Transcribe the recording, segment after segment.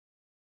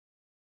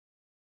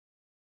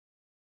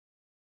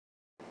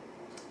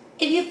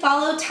If you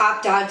follow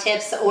Top Dog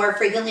Tips or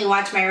frequently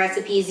watch my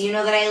recipes, you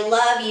know that I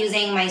love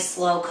using my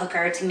slow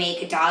cooker to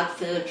make dog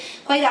food.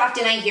 Quite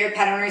often I hear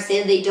pet owners say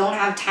that they don't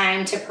have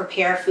time to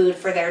prepare food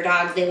for their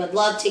dogs. They would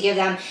love to give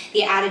them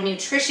the added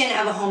nutrition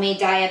of a homemade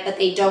diet, but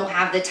they don't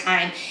have the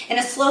time. And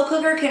a slow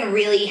cooker can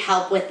really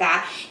help with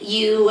that.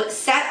 You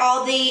set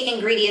all the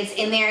ingredients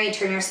in there, you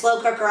turn your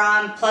slow cooker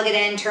on, plug it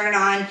in, turn it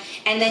on,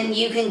 and then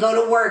you can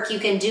go to work. You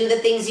can do the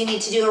things you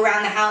need to do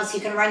around the house.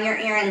 You can run your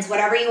errands,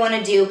 whatever you want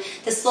to do.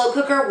 The slow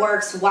cooker works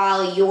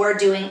while you're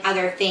doing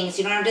other things.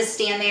 You don't have to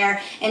stand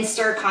there and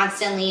stir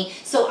constantly.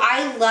 So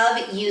I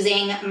love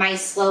using my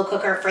slow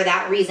cooker for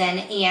that reason.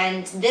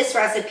 And this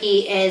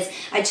recipe is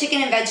a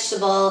chicken and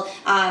vegetable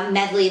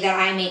medley that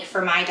I make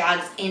for my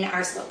dogs in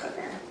our slow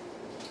cooker.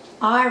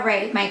 All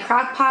right, my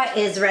crock pot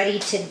is ready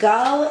to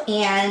go,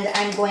 and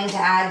I'm going to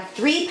add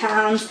 3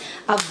 pounds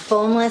of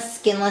boneless,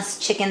 skinless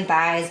chicken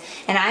thighs.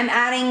 And I'm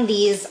adding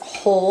these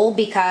whole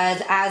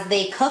because as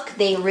they cook,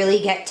 they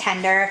really get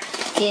tender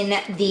in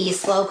the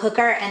slow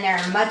cooker, and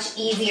they're much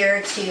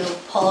easier to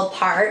pull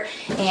apart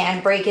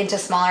and break into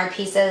smaller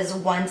pieces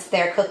once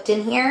they're cooked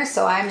in here.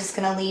 So I'm just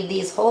gonna leave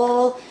these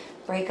whole,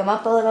 break them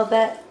up a little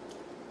bit.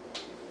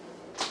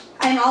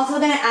 I'm also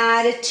gonna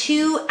add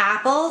 2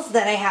 apples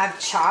that I have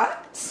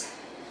chopped.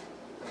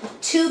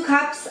 2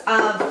 cups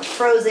of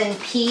frozen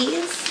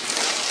peas.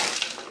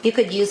 You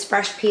could use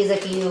fresh peas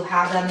if you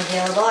have them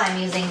available.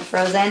 I'm using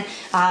frozen.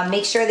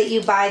 Make sure that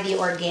you buy the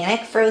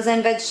organic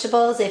frozen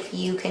vegetables if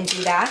you can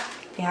do that,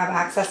 if you have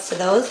access to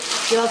those.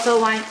 You also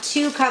want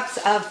 2 cups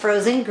of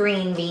frozen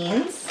green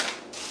beans.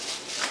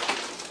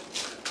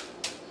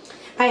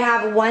 I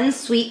have 1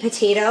 sweet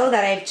potato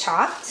that I've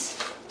chopped.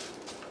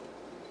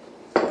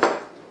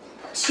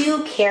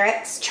 2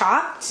 carrots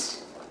chopped.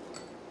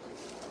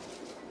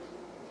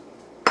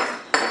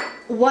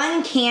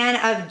 1 can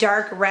of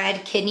dark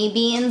red kidney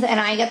beans, and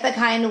I get the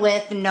kind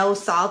with no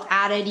salt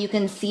added. You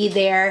can see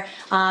there,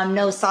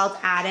 no salt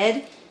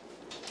added.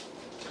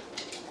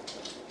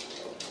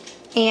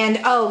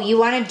 And oh, you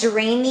want to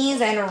drain these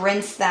and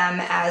rinse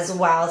them as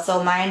well.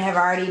 So mine have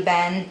already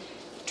been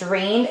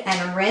drained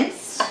and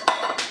rinsed.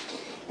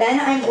 Then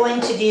I'm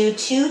going to do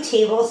 2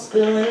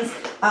 tablespoons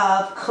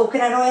of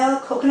coconut oil.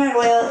 Coconut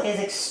oil is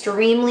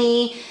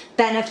extremely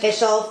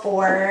beneficial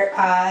for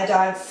a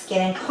dog's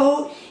skin and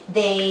coat.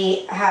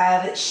 They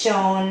have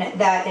shown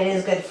that it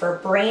is good for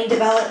brain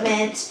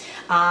development.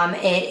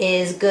 It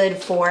is good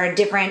for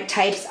different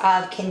types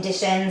of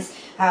conditions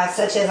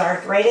such as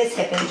arthritis,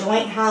 hip and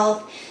joint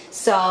health.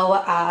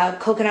 So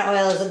coconut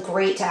oil is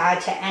great to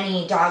add to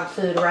any dog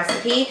food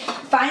recipe.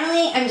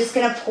 Finally, I'm just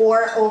gonna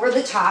pour over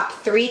the top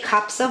 3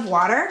 cups of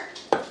water.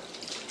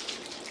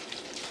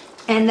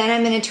 And then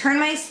I'm gonna turn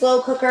my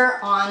slow cooker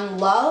on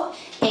low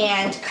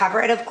and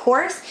cover it, of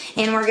course,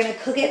 and we're gonna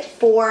cook it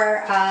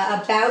for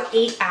about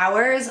 8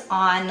 hours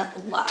on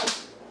low.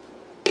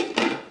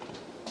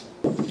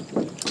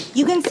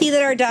 You can see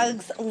that our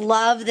dogs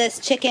love this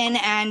chicken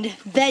and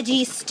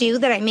veggie stew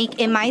that I make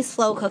in my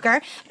slow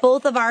cooker.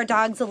 Both of our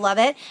dogs love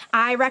it.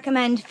 I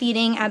recommend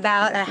feeding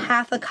about a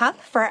half a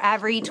cup for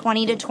every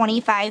 20 to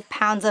 25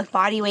 pounds of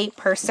body weight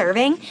per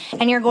serving,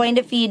 and you're going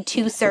to feed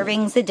 2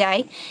 servings a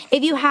day.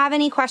 If you have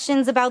any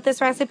questions about this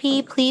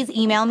recipe, please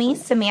email me,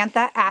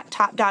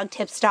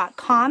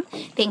 Samantha@topdogtips.com.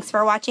 Thanks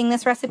for watching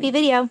this recipe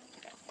video.